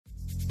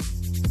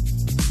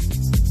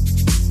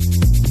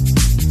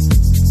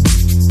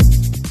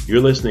You're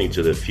listening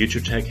to the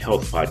Future Tech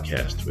Health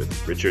Podcast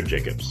with Richard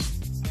Jacobs.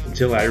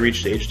 Until I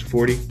reached age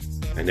 40,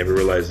 I never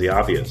realized the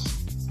obvious,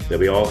 that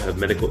we all have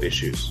medical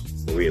issues,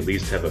 or we at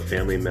least have a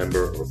family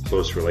member or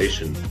close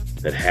relation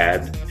that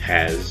had,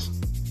 has,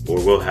 or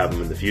will have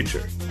them in the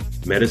future.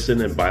 Medicine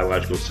and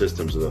biological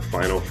systems are the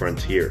final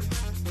frontier.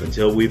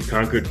 Until we've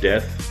conquered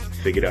death,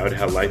 figured out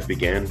how life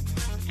began,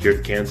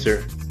 cured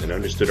cancer, and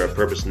understood our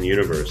purpose in the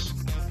universe,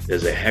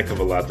 there's a heck of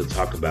a lot to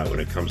talk about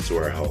when it comes to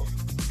our health.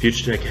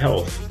 Future Tech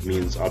Health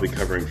means I'll be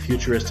covering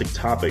futuristic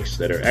topics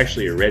that are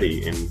actually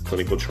already in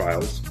clinical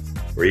trials,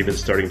 or even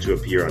starting to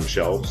appear on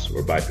shelves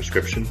or by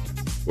prescription,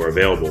 or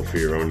available for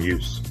your own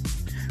use.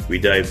 We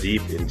dive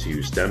deep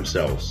into stem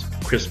cells,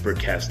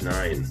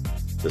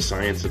 CRISPR-Cas9, the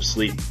science of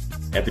sleep,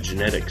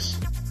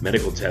 epigenetics,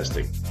 medical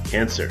testing,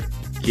 cancer,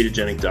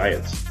 ketogenic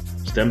diets,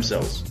 stem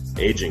cells,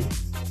 aging,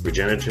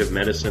 regenerative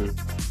medicine,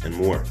 and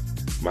more.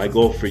 My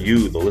goal for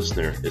you, the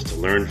listener, is to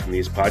learn from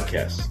these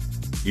podcasts.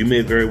 You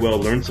may very well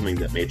learn something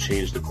that may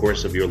change the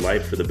course of your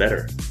life for the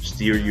better,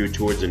 steer you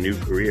towards a new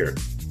career,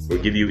 or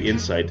give you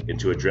insight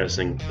into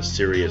addressing a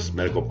serious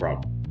medical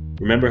problem.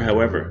 Remember,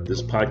 however,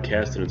 this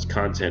podcast and its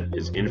content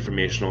is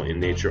informational in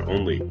nature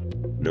only.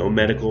 No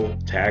medical,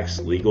 tax,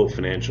 legal,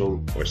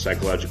 financial, or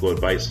psychological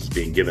advice is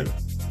being given.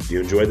 If you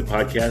enjoy the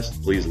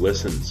podcast, please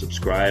listen,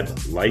 subscribe,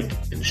 like,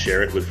 and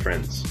share it with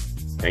friends.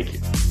 Thank you.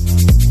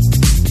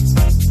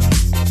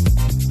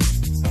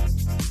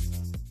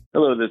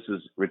 Hello, this is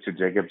Richard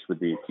Jacobs with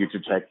the Future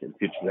Tech and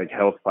Future Tech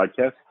Health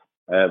Podcast.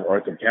 I have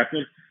Arthur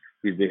Kaplan.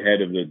 He's the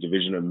head of the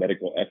Division of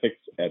Medical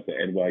Ethics at the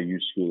NYU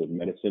School of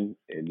Medicine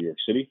in New York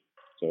City.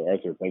 So,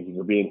 Arthur, thank you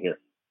for being here.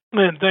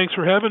 And thanks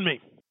for having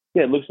me.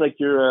 Yeah, it looks like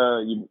you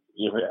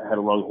had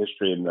a long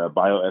history in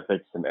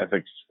bioethics and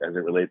ethics as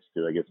it relates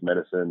to, I guess,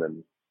 medicine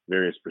and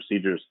various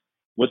procedures.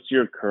 What's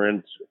your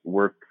current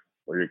work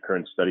or your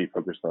current study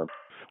focused on?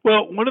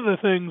 Well, one of the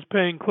things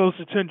paying close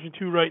attention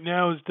to right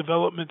now is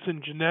developments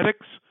in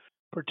genetics,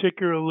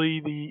 particularly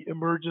the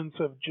emergence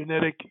of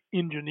genetic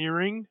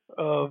engineering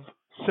of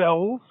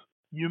cells,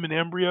 human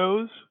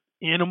embryos,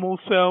 animal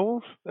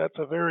cells. That's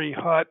a very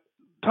hot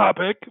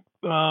topic.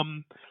 A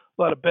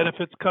lot of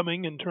benefits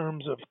coming in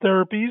terms of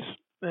therapies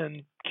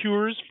and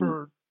cures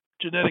for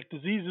genetic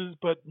diseases,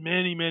 but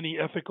many, many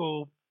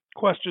ethical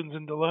questions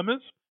and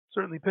dilemmas.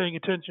 Certainly paying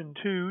attention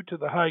to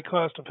the high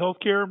cost of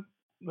healthcare.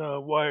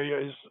 Why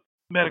is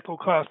medical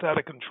cost out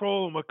of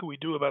control, and what can we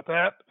do about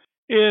that?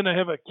 And I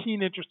have a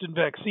keen interest in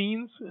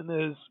vaccines, and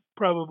as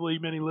probably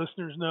many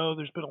listeners know,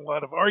 there's been a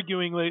lot of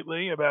arguing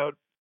lately about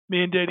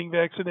mandating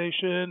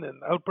vaccination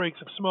and outbreaks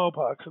of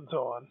smallpox and so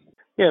on.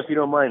 Yeah, if you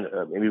don't mind,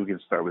 maybe we can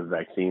start with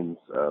vaccines.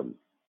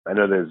 I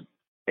know there's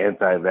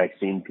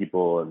anti-vaccine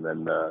people, and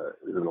then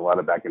there's a lot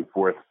of back and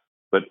forth.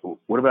 But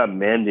what about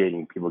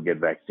mandating people get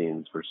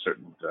vaccines for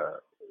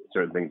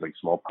certain things like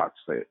smallpox?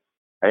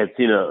 I had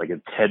seen a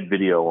TED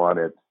video on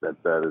it that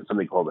there's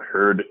something called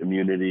herd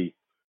immunity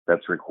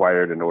that's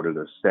required in order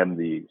to stem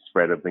the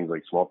spread of things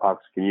like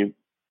smallpox. Can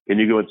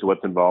you go into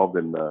what's involved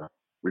in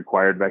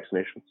required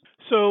vaccinations?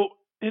 So,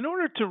 in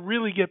order to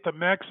really get the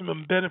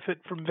maximum benefit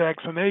from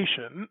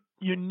vaccination,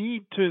 you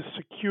need to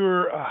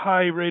secure a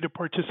high rate of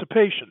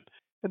participation.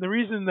 And the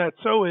reason that's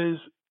so is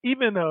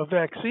even a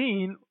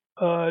vaccine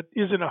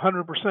isn't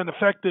 100%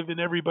 effective in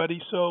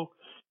everybody. So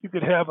you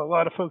could have a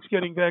lot of folks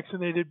getting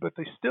vaccinated, but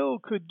they still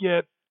could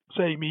get,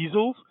 say,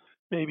 measles,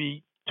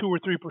 maybe 2 or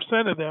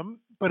 3% of them.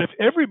 But if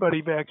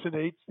everybody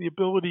vaccinates, the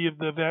ability of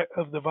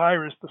the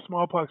virus, the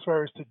smallpox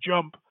virus, to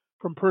jump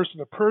from person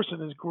to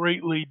person is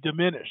greatly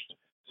diminished.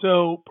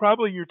 So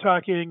probably you're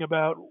talking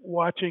about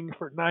watching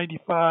for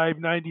 95,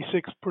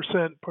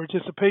 96%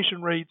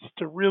 participation rates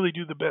to really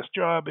do the best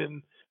job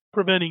in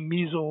preventing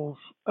measles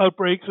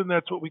outbreaks, and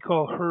that's what we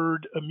call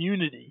herd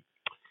immunity.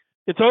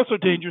 It's also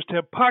dangerous to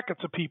have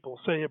pockets of people,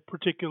 say a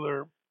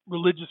particular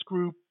religious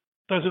group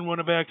doesn't want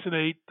to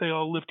vaccinate, they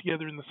all live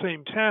together in the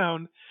same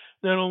town.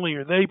 Not only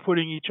are they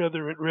putting each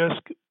other at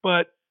risk,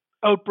 but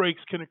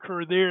outbreaks can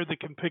occur there that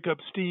can pick up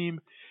steam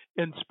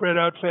and spread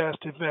out fast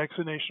if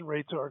vaccination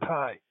rates aren't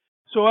high.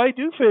 So I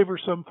do favor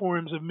some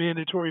forms of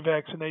mandatory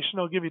vaccination.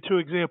 I'll give you 2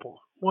 examples.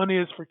 One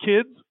is for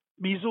kids,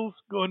 measles,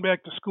 going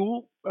back to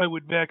school. I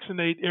would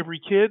vaccinate every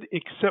kid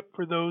except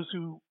for those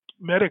who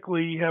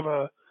medically have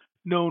a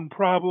known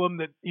problem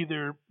that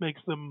either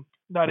makes them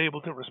not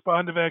able to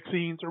respond to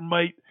vaccines or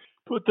might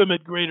put them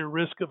at greater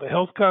risk of a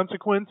health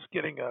consequence,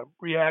 getting a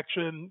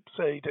reaction,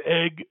 say, to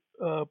egg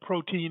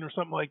protein or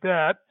something like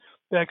that.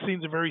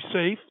 Vaccines are very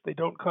safe. They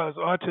don't cause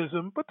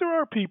autism, but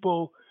there are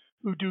people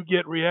who do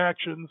get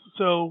reactions.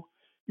 So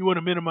you want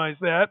to minimize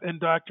that, and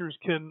doctors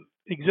can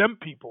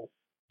exempt people.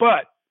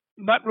 But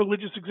not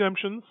religious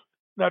exemptions,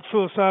 not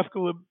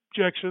philosophical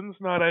objections,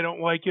 not I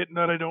don't like it,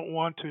 not I don't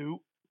want to.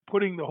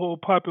 Putting the whole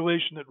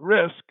population at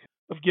risk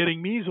of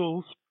getting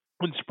measles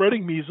when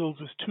spreading measles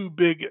is too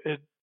big a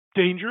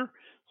danger.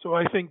 So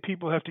I think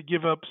people have to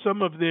give up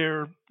some of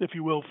their, if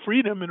you will,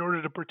 freedom in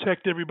order to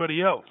protect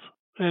everybody else.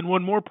 And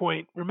one more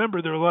point,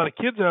 remember there are a lot of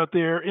kids out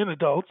there and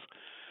adults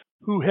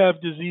who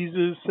have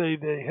diseases, say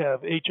they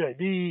have HIV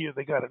or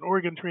they got an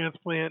organ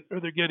transplant or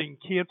they're getting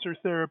cancer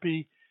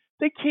therapy,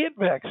 they can't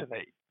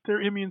vaccinate.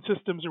 Their immune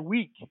systems are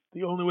weak.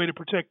 The only way to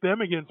protect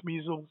them against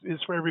measles is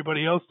for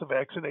everybody else to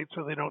vaccinate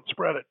so they don't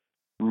spread it.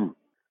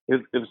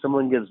 If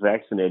someone gets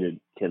vaccinated,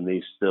 can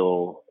they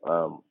still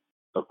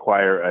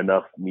acquire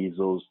enough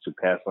measles to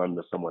pass on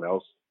to someone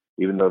else,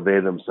 even though they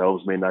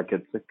themselves may not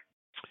get sick?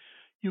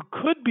 You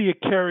could be a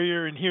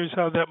carrier, and here's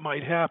how that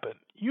might happen.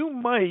 You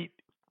might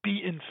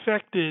be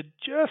infected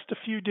just a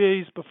few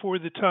days before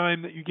the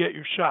time that you get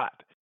your shot.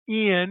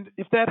 And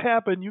if that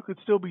happened, you could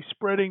still be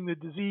spreading the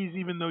disease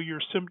even though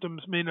your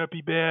symptoms may not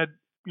be bad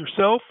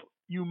yourself.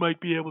 You might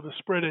be able to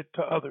spread it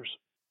to others.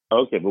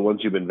 Okay, but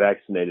once you've been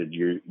vaccinated,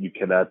 you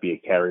cannot be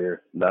a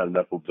carrier. Not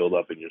enough will build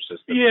up in your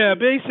system. Yeah,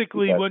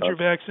 basically, once you're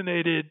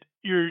vaccinated,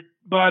 your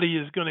body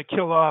is going to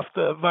kill off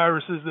the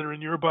viruses that are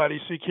in your body,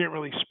 so you can't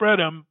really spread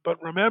them.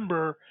 But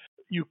remember,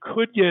 you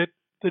could get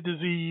the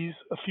disease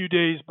a few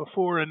days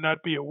before and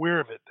not be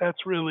aware of it.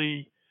 That's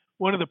really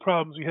one of the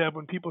problems we have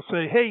when people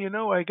say, hey,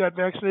 I got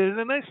vaccinated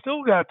and I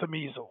still got the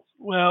measles,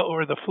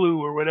 or the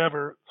flu or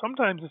whatever.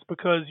 Sometimes it's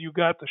because you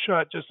got the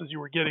shot just as you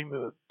were getting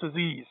the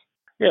disease.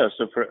 Yeah,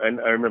 so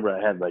I remember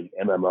I had like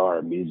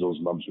MMR, measles,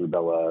 mumps,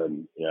 rubella,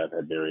 and I've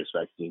had various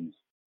vaccines.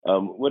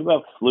 What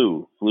about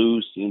flu? Flu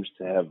seems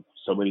to have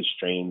so many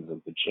strains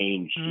and to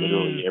change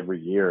literally every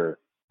year.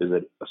 Is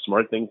it a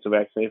smart thing to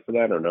vaccinate for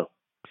that or no?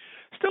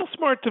 Still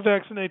smart to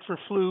vaccinate for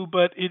flu,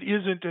 but it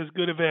isn't as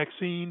good a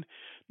vaccine,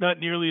 not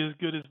nearly as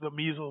good as the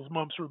measles,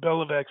 mumps,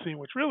 rubella vaccine,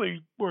 which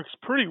really works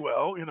pretty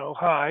well,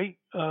 high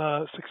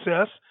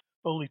success.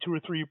 Only 2 or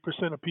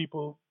 3% of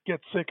people get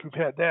sick who've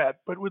had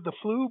that. But with the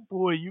flu,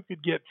 boy, you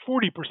could get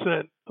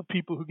 40% of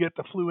people who get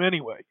the flu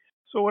anyway.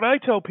 So what I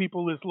tell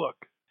people is, look,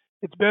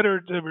 it's better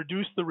to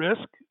reduce the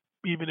risk,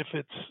 even if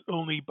it's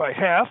only by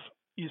half.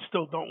 You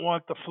still don't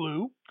want the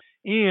flu.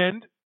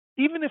 And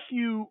even if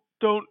you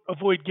don't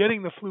avoid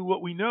getting the flu,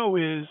 what we know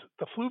is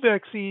the flu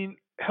vaccine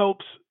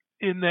helps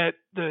in that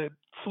the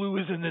flu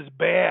isn't as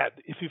bad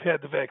if you've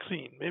had the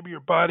vaccine. Maybe your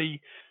body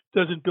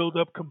doesn't build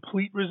up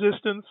complete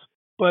resistance,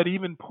 but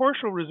even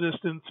partial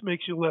resistance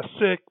makes you less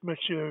sick,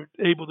 makes you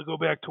able to go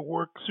back to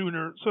work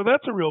sooner. So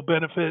that's a real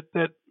benefit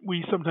that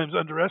we sometimes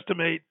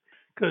underestimate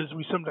because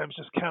we sometimes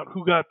just count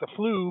who got the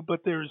flu, but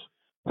there's,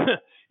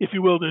 if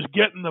you will, there's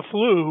getting the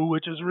flu,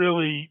 which is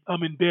really,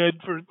 I'm in bed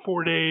for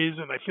 4 days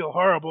and I feel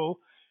horrible.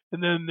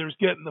 And then there's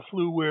getting the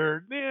flu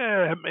where,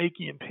 I'm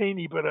achy and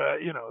painy, but,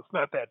 it's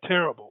not that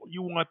terrible.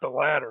 You want the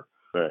latter.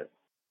 Right.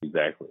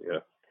 Exactly. Yeah.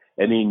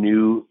 Any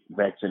new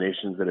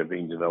vaccinations that are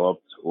being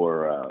developed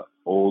or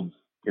old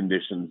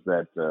conditions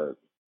that,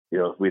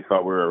 we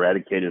thought were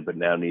eradicated but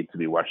now need to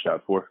be watched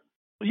out for?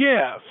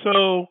 Yeah.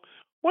 So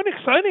one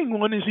exciting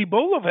one is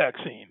Ebola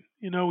vaccine.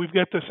 We've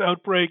got this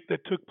outbreak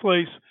that took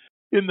place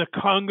in the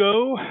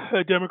Congo,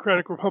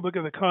 Democratic Republic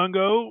of the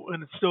Congo,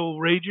 and it's still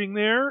raging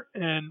there.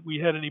 And we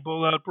had an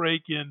Ebola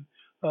outbreak in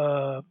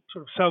sort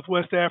of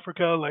Southwest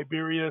Africa,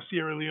 Liberia,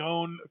 Sierra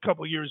Leone a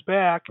couple of years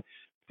back.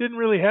 Didn't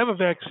really have a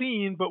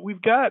vaccine, but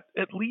we've got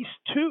at least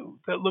 2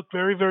 that look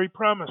very, very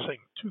promising.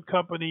 2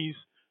 companies,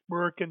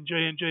 Merck and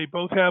J&J,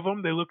 both have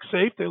them. They look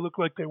safe. They look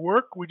like they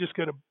work. We just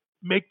got to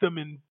make them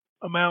in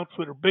amounts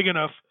that are big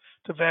enough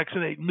to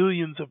vaccinate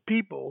millions of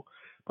people.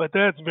 But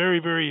that's very,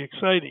 very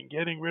exciting,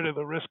 getting rid of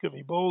the risk of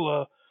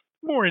Ebola,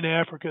 more in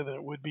Africa than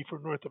it would be for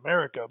North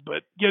America.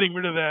 But getting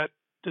rid of that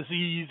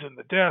disease and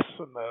the deaths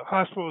and the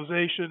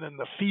hospitalization and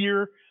the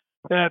fear,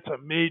 that's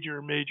a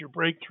major, major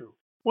breakthrough.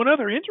 One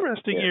other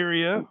interesting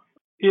area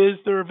is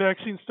there are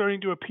vaccines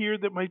starting to appear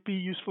that might be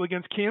useful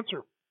against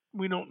cancer.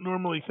 We don't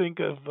normally think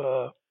of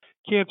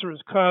cancer as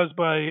caused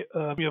by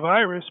a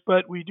virus,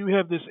 but we do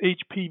have this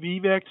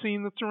HPV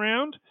vaccine that's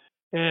around,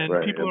 and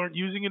people aren't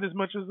using it as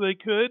much as they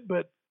could,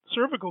 but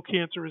cervical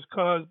cancer is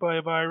caused by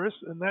a virus,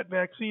 and that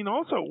vaccine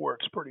also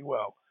works pretty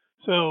well.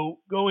 So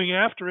going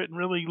after it and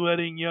really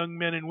letting young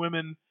men and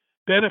women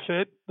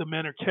benefit, the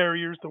men are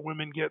carriers, the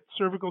women get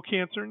cervical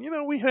cancer. And,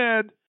 we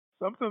had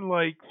something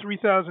like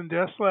 3,000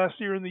 deaths last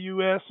year in the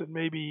U.S. and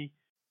maybe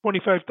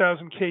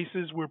 25,000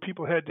 cases where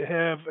people had to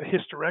have a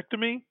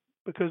hysterectomy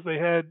because they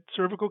had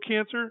cervical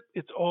cancer.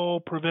 It's all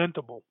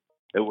preventable.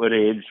 At what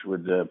age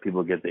would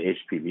people get the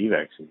HPV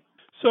vaccine?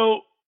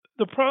 So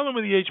the problem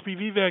with the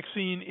HPV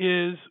vaccine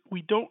is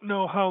we don't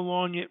know how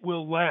long it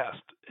will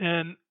last,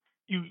 and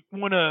you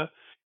want to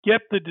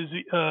get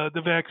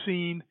the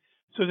vaccine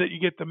so that you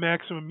get the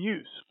maximum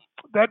use.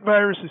 That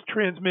virus is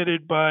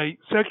transmitted by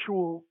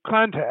sexual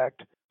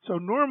contact, so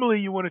normally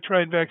you want to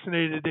try and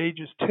vaccinate at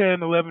ages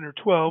 10, 11, or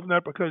 12,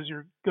 not because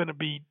you're going to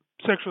be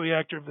sexually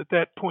active at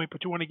that point,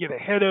 but you want to get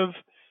ahead of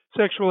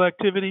sexual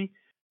activity.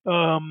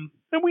 And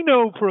we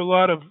know for a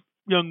lot of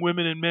young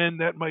women and men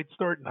that might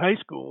start in high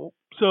school.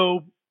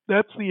 So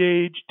that's the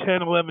age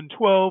 10, 11,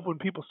 12 when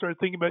people start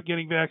thinking about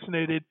getting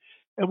vaccinated.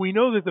 And we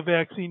know that the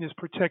vaccine is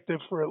protective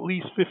for at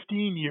least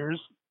 15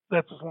 years.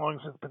 That's as long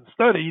as it's been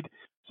studied.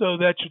 So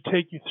that should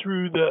take you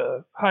through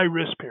the high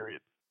risk period.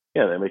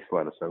 Yeah, that makes a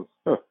lot of sense.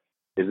 Huh.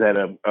 Is that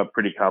a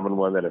pretty common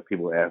one that if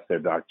people ask their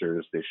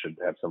doctors, they should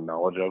have some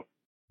knowledge of?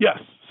 Yes.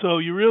 So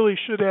you really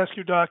should ask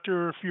your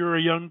doctor if you're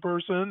a young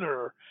person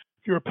or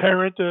if you're a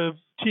parent of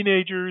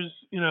teenagers,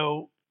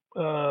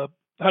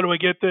 how do I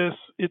get this?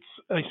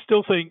 I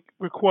still think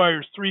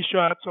requires 3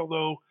 shots,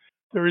 although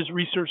there is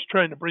research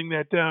trying to bring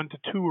that down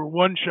to 2 or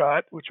 1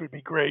 shot, which would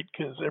be great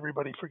because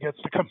everybody forgets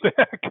to come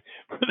back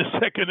for the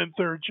second and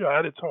third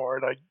shot. It's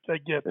hard. I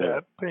get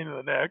that. Pain in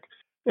the neck.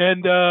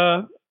 And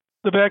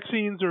the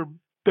vaccines are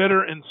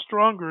better and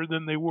stronger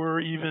than they were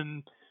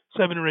even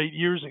 7 or 8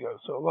 years ago.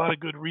 So a lot of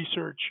good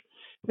research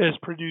has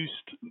produced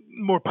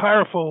more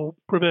powerful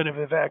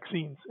preventative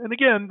vaccines. And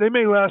again, they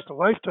may last a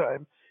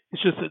lifetime.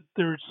 It's just that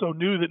they're so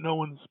new that no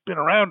one's been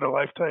around a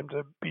lifetime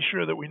to be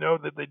sure that we know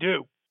that they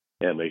do.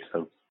 Yeah, it makes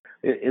sense.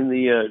 In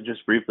the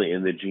just briefly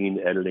in the gene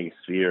editing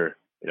sphere,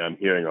 I'm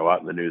hearing a lot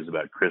in the news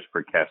about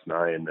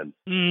CRISPR-Cas9,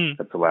 and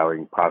that's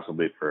allowing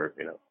possibly for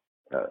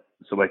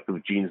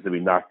selective genes to be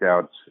knocked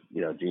out,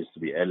 genes to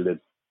be edited.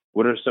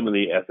 What are some of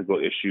the ethical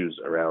issues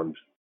around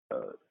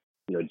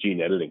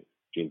gene editing,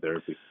 gene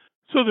therapy?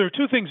 So there are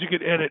 2 things you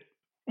could edit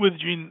with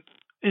gene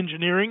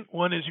engineering.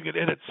 One is you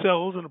could edit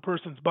cells in a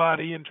person's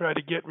body and try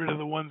to get rid of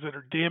the ones that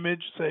are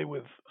damaged, say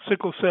with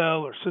sickle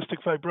cell or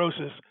cystic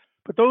fibrosis,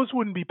 but those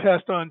wouldn't be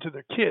passed on to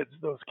their kids,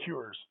 those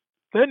cures.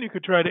 Then you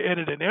could try to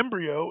edit an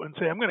embryo and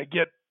say, I'm going to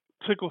get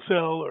sickle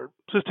cell or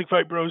cystic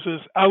fibrosis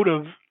out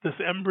of this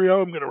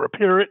embryo. I'm going to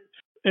repair it.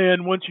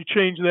 And once you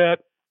change that,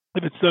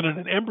 if it's done in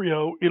an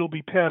embryo, it'll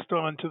be passed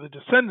on to the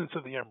descendants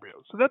of the embryo.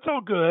 So that's all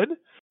good.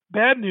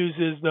 Bad news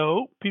is,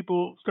 though,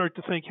 people start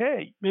to think,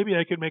 hey, maybe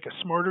I could make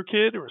a smarter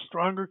kid or a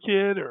stronger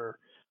kid or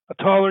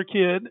a taller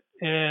kid.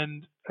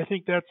 And I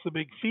think that's the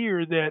big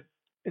fear, that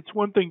it's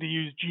one thing to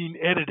use gene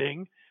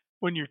editing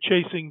when you're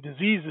chasing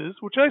diseases,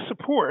 which I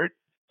support.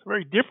 It's a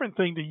very different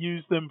thing to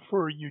use them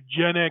for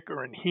eugenic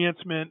or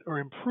enhancement or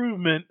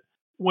improvement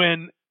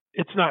when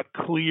it's not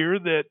clear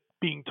that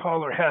being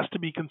taller has to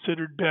be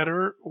considered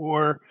better,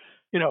 or,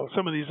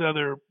 some of these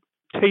other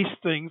taste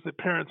things that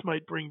parents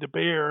might bring to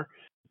bear.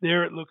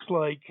 There it looks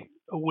like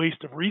a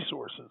waste of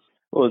resources.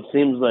 Well, it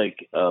seems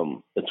like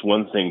it's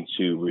one thing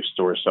to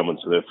restore someone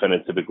so they're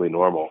phenotypically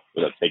normal,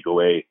 take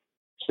away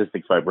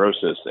cystic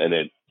fibrosis, and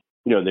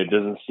there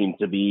doesn't seem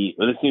to be,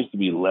 there seems to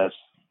be less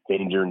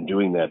danger in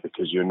doing that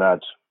because you're not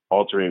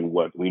altering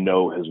what we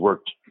know has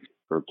worked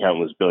for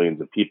countless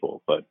billions of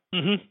people. But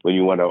when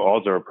you want to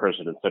alter a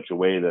person in such a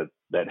way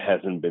that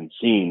hasn't been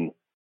seen,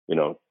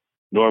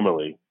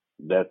 normally,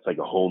 that's like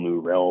a whole new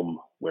realm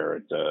where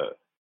it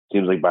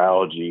seems like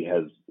biology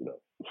has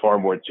far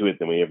more to it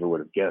than we ever would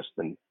have guessed,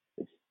 and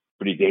it's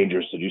pretty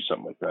dangerous to do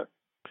something like that.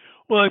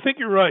 Well, I think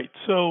you're right.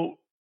 So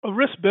a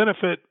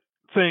risk-benefit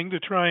thing to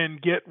try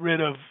and get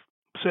rid of,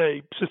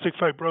 say, cystic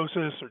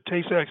fibrosis or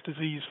Tay-Sachs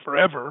disease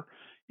forever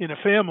in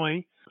a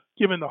family,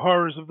 given the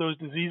horrors of those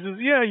diseases,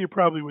 yeah, you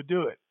probably would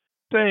do it.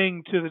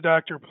 Saying to the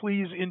doctor,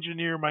 please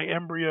engineer my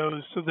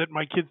embryos so that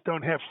my kids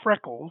don't have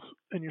freckles,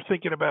 and you're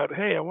thinking about,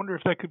 hey, I wonder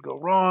if that could go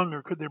wrong,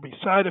 or could there be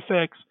side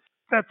effects?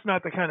 That's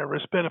not the kind of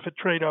risk-benefit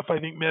trade-off I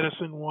think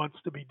medicine wants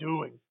to be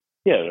doing.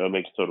 Yeah, that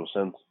makes total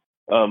sense.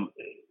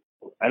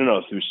 I don't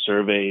know, through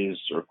surveys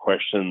or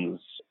questions,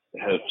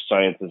 have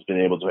scientists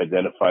been able to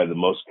identify the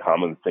most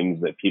common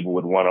things that people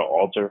would want to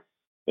alter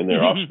in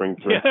their offspring,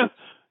 for instance?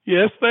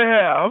 Yes, they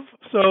have.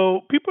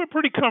 So people are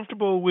pretty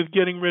comfortable with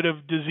getting rid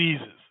of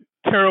diseases,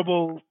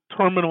 terrible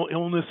terminal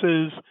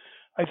illnesses.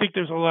 I think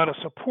there's a lot of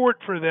support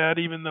for that,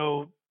 even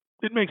though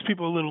it makes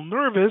people a little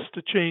nervous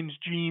to change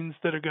genes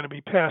that are going to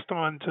be passed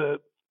on to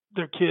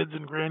their kids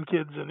and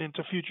grandkids and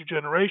into future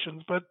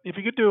generations. But if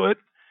you could do it,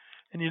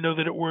 and you know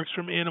that it works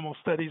from animal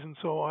studies and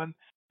so on,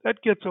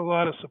 that gets a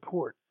lot of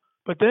support.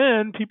 But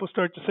then people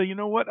start to say, you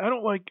know what, I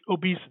don't like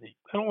obesity.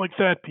 I don't like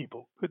fat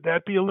people. Could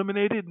that be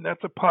eliminated? And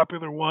that's a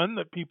popular one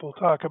that people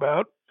talk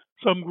about.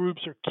 Some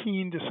groups are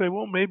keen to say,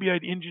 well, maybe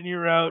I'd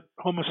engineer out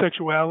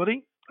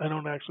homosexuality. I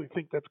don't actually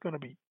think that's going to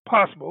be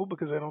possible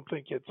because I don't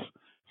think it's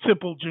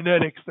simple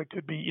genetics that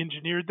could be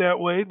engineered that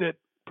way that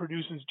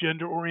produces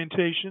gender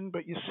orientation.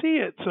 But you see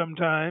it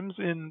sometimes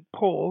in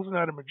polls,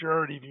 not a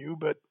majority view,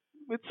 but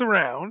it's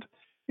around.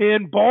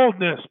 And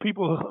baldness,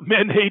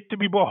 men hate to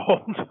be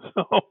bald,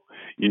 so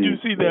you do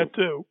see that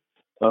too.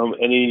 All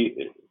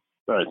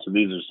right, so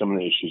these are some of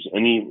the issues.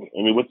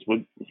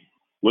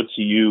 What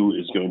to you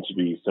is going to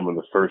be some of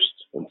the first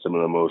and some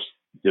of the most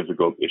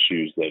difficult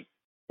issues that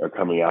are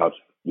coming out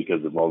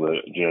because of all the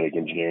genetic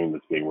engineering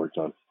that's being worked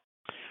on?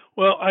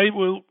 Well, I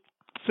will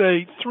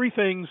say 3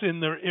 things in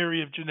the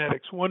area of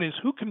genetics. One is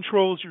who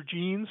controls your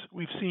genes.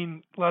 We've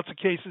seen lots of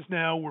cases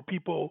now where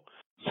people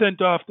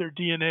sent off their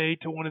DNA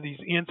to one of these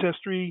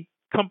ancestry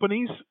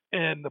companies,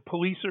 and the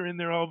police are in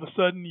there all of a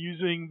sudden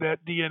using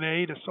that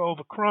DNA to solve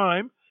a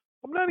crime.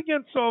 I'm not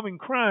against solving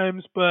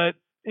crimes, but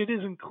it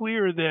isn't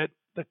clear that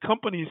the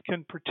companies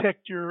can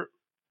protect your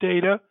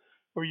data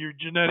or your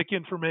genetic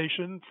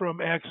information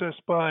from access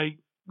by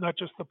not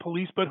just the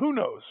police, but who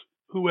knows,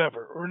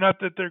 whoever, or not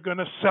that they're going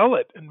to sell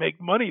it and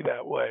make money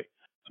that way.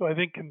 So I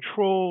think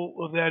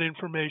control of that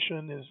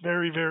information is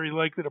very, very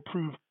likely to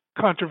prove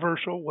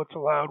controversial, what's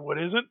allowed, what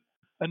isn't.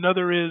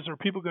 Another is, are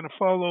people going to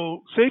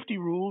follow safety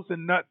rules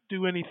and not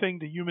do anything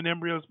to human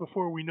embryos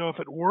before we know if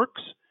it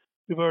works?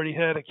 We've already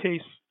had a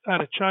case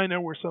out of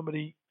China where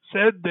somebody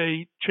said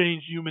they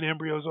changed human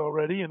embryos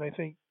already, and I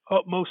think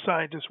most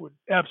scientists would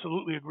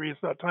absolutely agree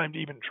it's not time to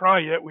even try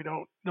yet. We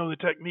don't know the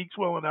techniques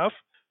well enough.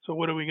 So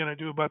what are we going to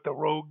do about the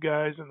rogue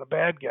guys and the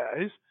bad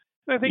guys?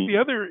 And I think the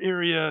other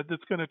area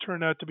that's going to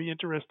turn out to be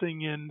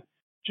interesting in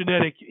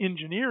genetic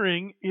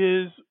engineering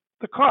is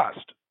the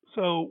cost.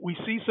 So we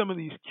see some of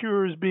these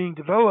cures being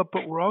developed,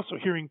 but we're also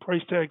hearing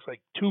price tags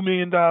like $2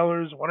 million,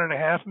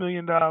 $1.5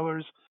 million.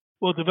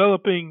 Well,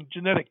 developing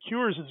genetic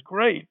cures is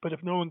great, but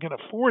if no one can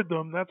afford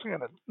them, that's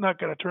not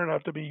going to turn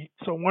out to be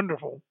so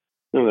wonderful.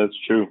 No, that's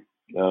true.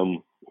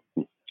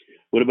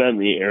 What about in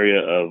the area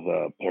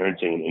of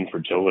parenting and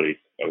infertility?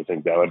 I would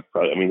think that would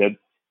probably, that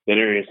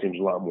area seems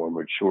a lot more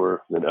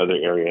mature than other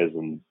areas,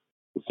 and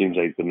it seems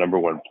like the number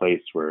one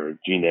place where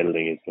gene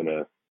editing is going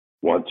to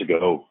want to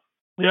go.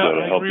 Yeah,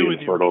 to help the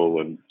infertile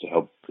and to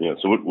help,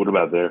 so what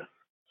about there?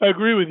 I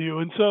agree with you.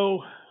 And so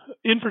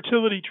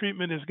infertility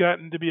treatment has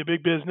gotten to be a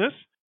big business.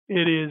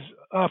 It is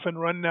often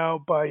run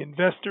now by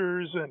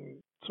investors and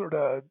sort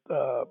of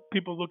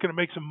people looking to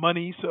make some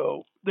money.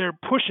 So they're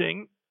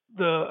pushing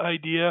the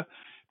idea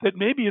that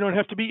maybe you don't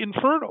have to be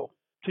infertile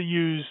to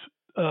use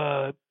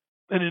an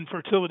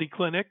infertility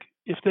clinic.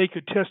 If they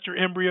could test your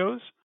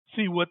embryos,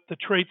 see what the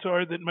traits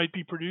are that might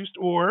be produced,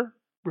 or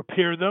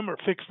repair them or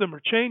fix them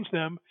or change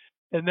them.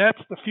 And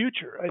that's the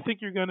future. I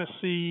think you're going to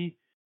see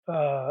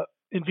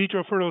in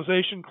vitro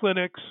fertilization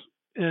clinics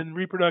and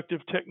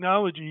reproductive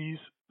technologies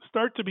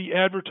start to be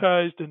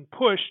advertised and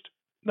pushed,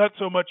 not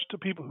so much to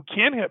people who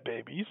can have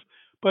babies,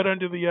 but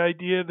under the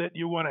idea that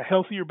you want a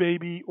healthier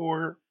baby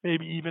or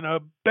maybe even a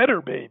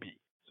better baby.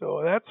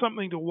 So that's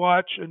something to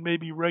watch and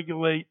maybe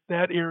regulate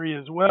that area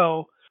as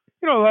well.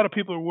 A lot of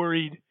people are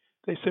worried.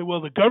 They say,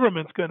 well, the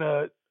government's going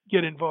to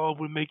get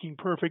involved with making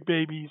perfect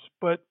babies.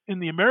 But in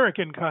the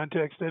American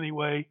context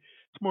anyway,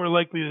 it's more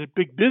likely that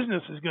big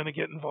business is going to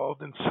get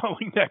involved in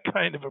selling that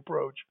kind of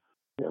approach.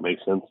 Yeah,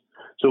 makes sense.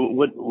 So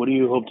what do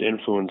you hope to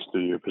influence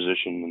through your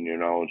position and your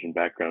knowledge and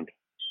background?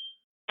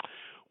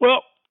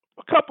 Well,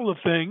 a couple of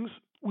things.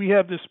 We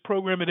have this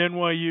program at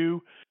NYU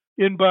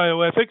in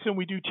bioethics, and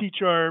we do teach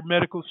our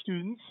medical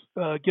students,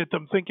 get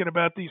them thinking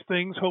about these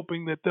things,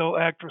 hoping that they'll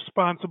act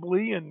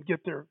responsibly and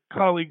get their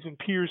colleagues and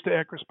peers to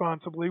act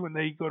responsibly when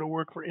they go to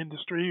work for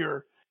industry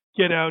or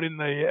get out in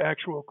the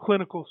actual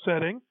clinical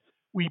setting.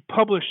 We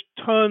publish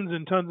tons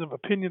and tons of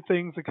opinion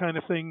things, the kind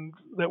of things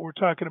that we're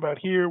talking about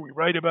here. We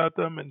write about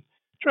them and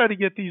try to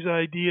get these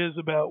ideas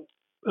about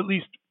at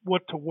least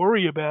what to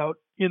worry about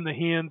in the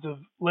hands of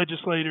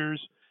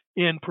legislators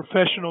and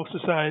professional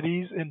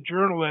societies and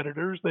journal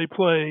editors. They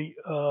play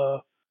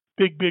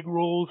big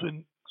roles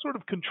in sort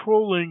of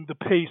controlling the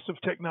pace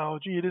of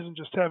technology. It isn't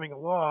just having a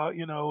law.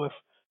 If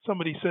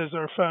somebody says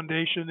our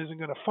foundation isn't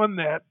going to fund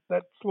that,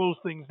 that slows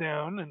things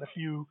down. And if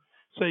you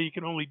say you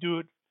can only do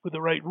it with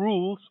the right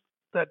rules,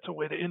 that's a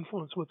way to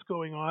influence what's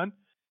going on.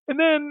 And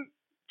then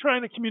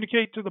trying to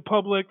communicate to the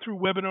public through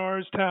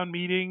webinars, town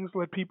meetings,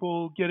 let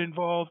people get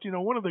involved.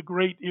 One of the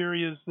great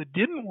areas that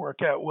didn't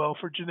work out well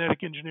for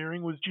genetic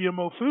engineering was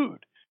GMO food.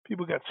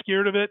 People got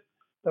scared of it.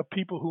 The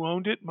people who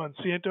owned it,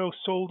 Monsanto,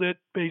 sold it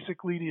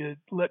basically to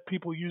let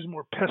people use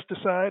more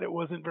pesticide. It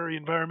wasn't very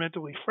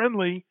environmentally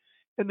friendly,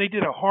 and they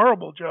did a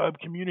horrible job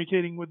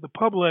communicating with the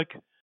public.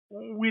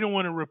 We don't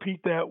want to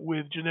repeat that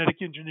with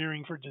genetic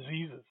engineering for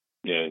diseases.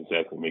 Yeah,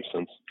 exactly. Makes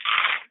sense.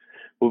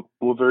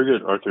 Well, very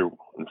good, Arthur.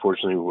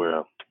 Unfortunately, we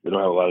don't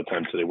have a lot of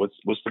time today. What's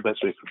the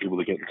best way for people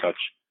to get in touch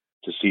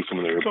to see some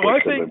of the reports? So I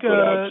think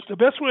the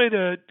best way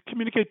to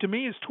communicate to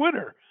me is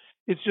Twitter.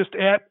 It's just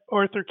at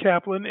Arthur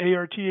Caplan,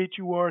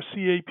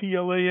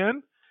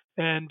 ArthurCaplan,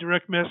 and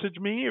direct message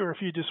me. Or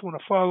if you just want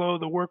to follow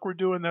the work we're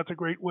doing, that's a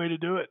great way to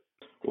do it.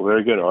 Well,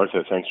 very good,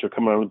 Arthur. Thanks for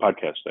coming on the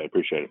podcast. I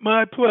appreciate it.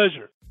 My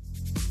pleasure.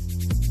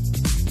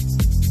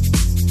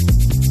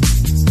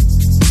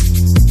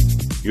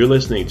 You're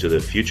listening to the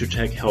Future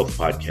Tech Health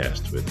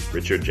Podcast with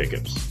Richard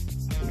Jacobs.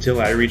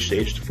 Until I reached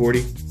age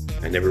 40,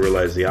 I never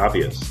realized the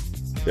obvious,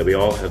 that we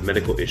all have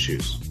medical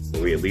issues, or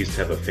we at least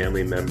have a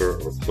family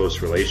member or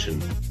close relation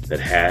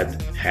that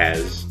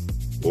has,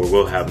 or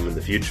will have them in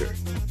the future.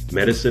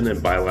 Medicine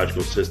and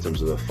biological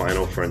systems are the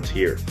final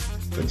frontier.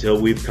 Until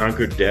we've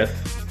conquered death,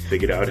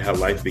 figured out how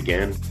life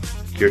began,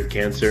 cured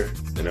cancer,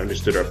 and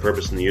understood our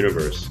purpose in the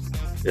universe,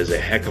 there's a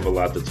heck of a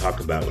lot to talk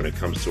about when it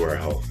comes to our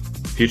health.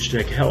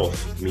 Future Tech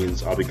Health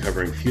means I'll be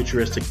covering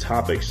futuristic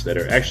topics that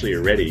are actually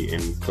already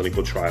in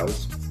clinical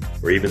trials,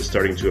 or even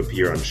starting to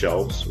appear on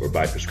shelves or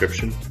by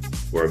prescription,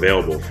 or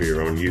available for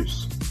your own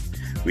use.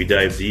 We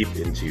dive deep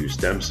into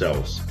stem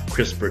cells,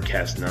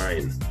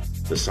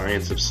 CRISPR-Cas9, the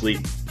science of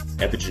sleep,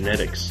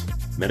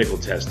 epigenetics, medical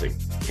testing,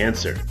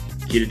 cancer,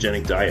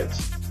 ketogenic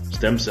diets,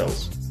 stem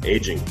cells,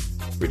 aging,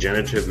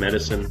 regenerative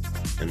medicine,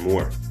 and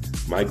more.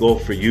 My goal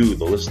for you,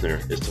 the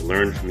listener, is to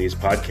learn from these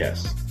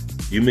podcasts.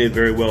 You may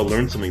very well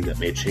learn something that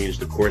may change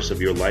the course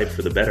of your life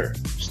for the better,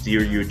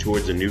 steer you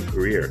towards a new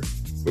career,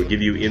 or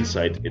give you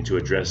insight into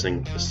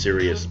addressing a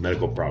serious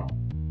medical problem.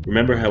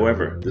 Remember,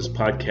 however, this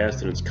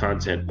podcast and its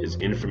content is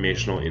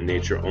informational in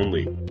nature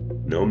only.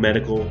 No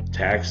medical,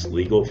 tax,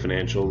 legal,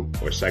 financial,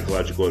 or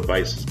psychological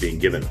advice is being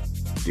given.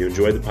 If you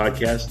enjoyed the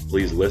podcast,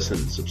 please listen,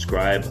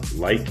 subscribe,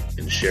 like,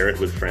 and share it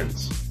with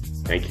friends.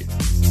 Thank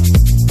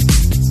you.